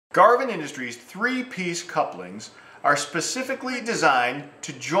Garvin Industries 3-piece couplings are specifically designed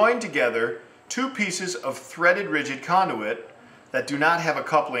to join together two pieces of threaded rigid conduit that do not have a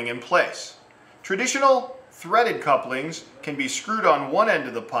coupling in place. Traditional threaded couplings can be screwed on one end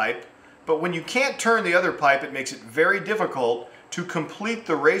of the pipe, but when you can't turn the other pipe, it makes it very difficult to complete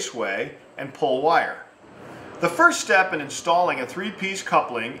the raceway and pull wire. The first step in installing a 3-piece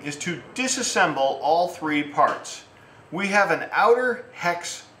coupling is to disassemble all three parts. We have an outer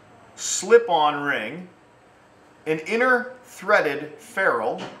hex slip-on ring, an inner threaded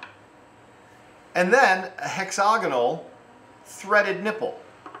ferrule, and then a hexagonal threaded nipple.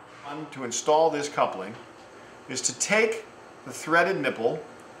 To install this coupling is to take the threaded nipple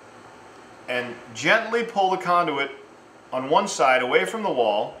and gently pull the conduit on one side away from the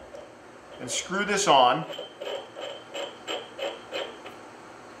wall and screw this on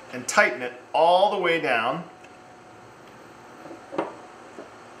and tighten it all the way down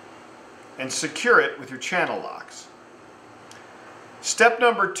and secure it with your channel locks. Step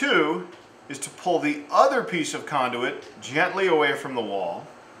number 2 is to pull the other piece of conduit gently away from the wall,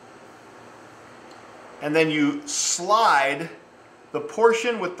 and then you slide the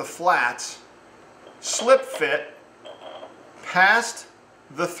portion with the flats slip fit past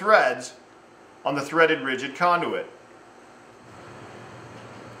the threads on the threaded rigid conduit.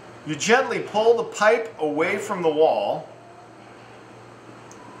 You gently pull the pipe away from the wall,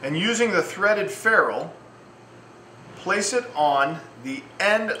 and using the threaded ferrule, place it on the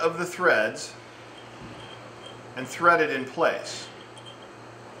end of the threads and thread it in place.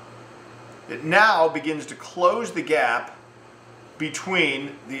 It now begins to close the gap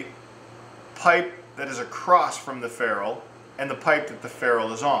between the pipe that is across from the ferrule and the pipe that the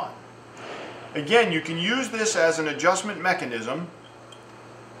ferrule is on. Again, you can use this as an adjustment mechanism.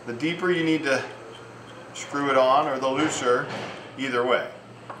 The deeper you need to screw it on, or the looser, either way.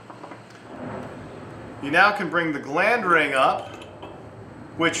 You now can bring the gland ring up,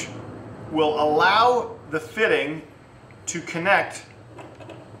 which will allow the fitting to connect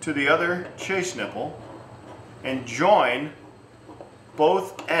to the other chase nipple and join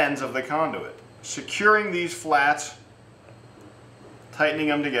both ends of the conduit. Securing these flats, tightening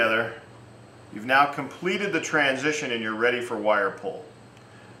them together, you've now completed the transition and you're ready for wire pull.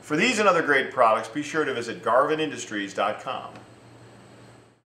 For these and other great products, be sure to visit garvinindustries.com.